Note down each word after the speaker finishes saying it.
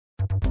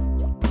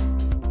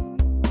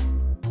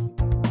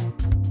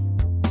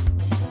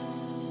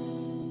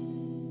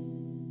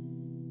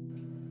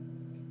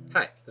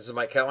This is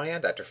Mike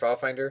Callahan, Dr.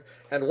 FileFinder,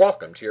 and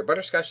welcome to your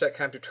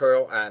Butterscotch.com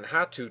tutorial on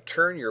how to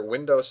turn your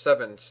Windows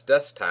 7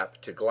 desktop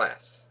to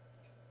glass.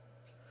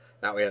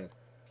 Now, in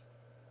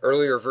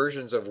earlier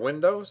versions of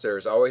Windows,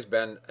 there's always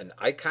been an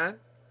icon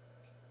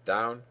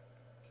down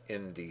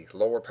in the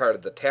lower part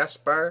of the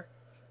taskbar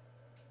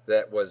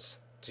that was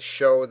to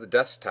show the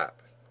desktop.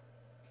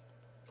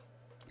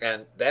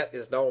 And that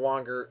is no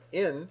longer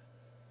in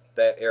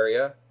that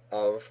area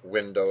of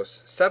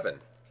Windows 7.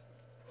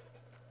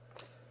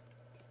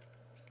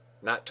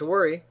 Not to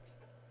worry.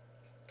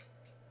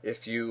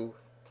 If you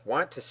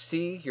want to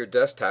see your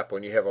desktop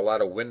when you have a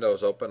lot of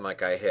windows open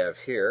like I have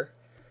here,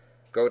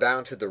 go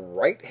down to the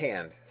right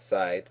hand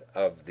side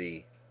of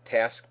the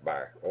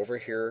taskbar, over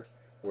here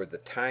where the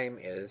time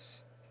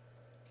is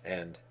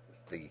and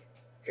the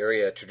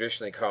area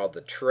traditionally called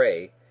the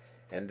tray,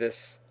 and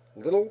this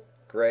little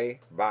gray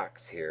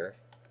box here,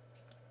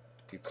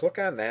 if you click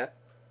on that,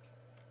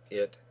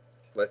 it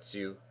lets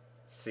you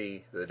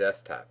see the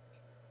desktop.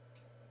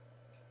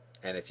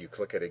 And if you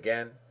click it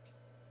again,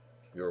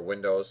 your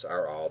windows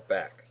are all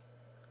back.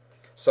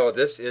 So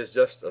this is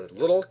just a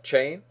little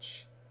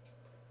change.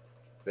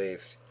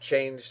 They've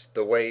changed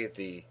the way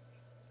the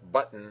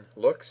button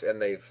looks,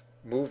 and they've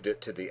moved it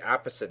to the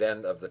opposite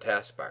end of the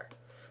taskbar.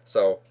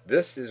 So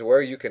this is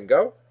where you can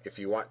go if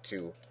you want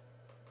to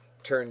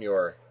turn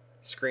your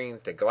screen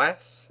to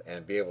glass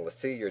and be able to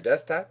see your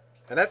desktop.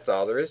 And that's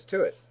all there is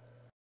to it.